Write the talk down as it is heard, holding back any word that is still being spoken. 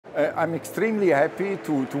I'm extremely happy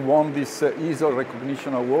to won this EASL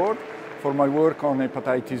Recognition Award for my work on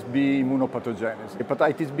hepatitis B immunopathogenesis.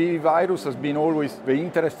 Hepatitis B virus has been always the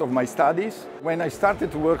interest of my studies. When I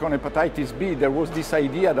started to work on hepatitis B, there was this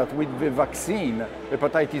idea that with the vaccine,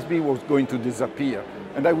 hepatitis B was going to disappear.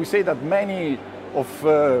 And I would say that many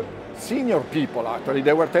of senior people, actually,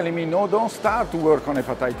 they were telling me, no, don't start to work on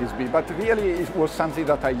hepatitis B. But really, it was something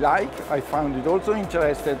that I like. I found it also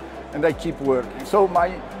interesting, and I keep working. So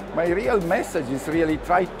my real message is really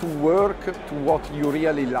try to work to what you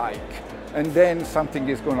really like, and then something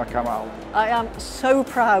is going to come out. I am so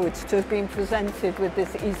proud to have been presented with this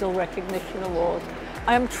EASL Recognition Award.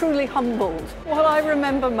 I am truly humbled. What I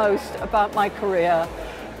remember most about my career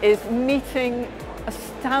is meeting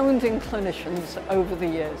astounding clinicians over the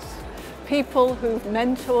years. People who've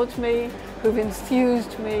mentored me, who've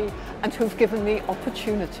enthused me, and who've given me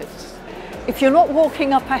opportunities. If you're not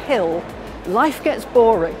walking up a hill, life gets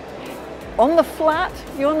boring. On the flat,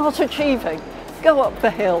 you're not achieving. Go up the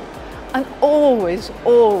hill and always,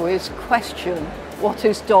 always question what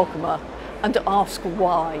is dogma and ask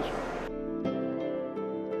why.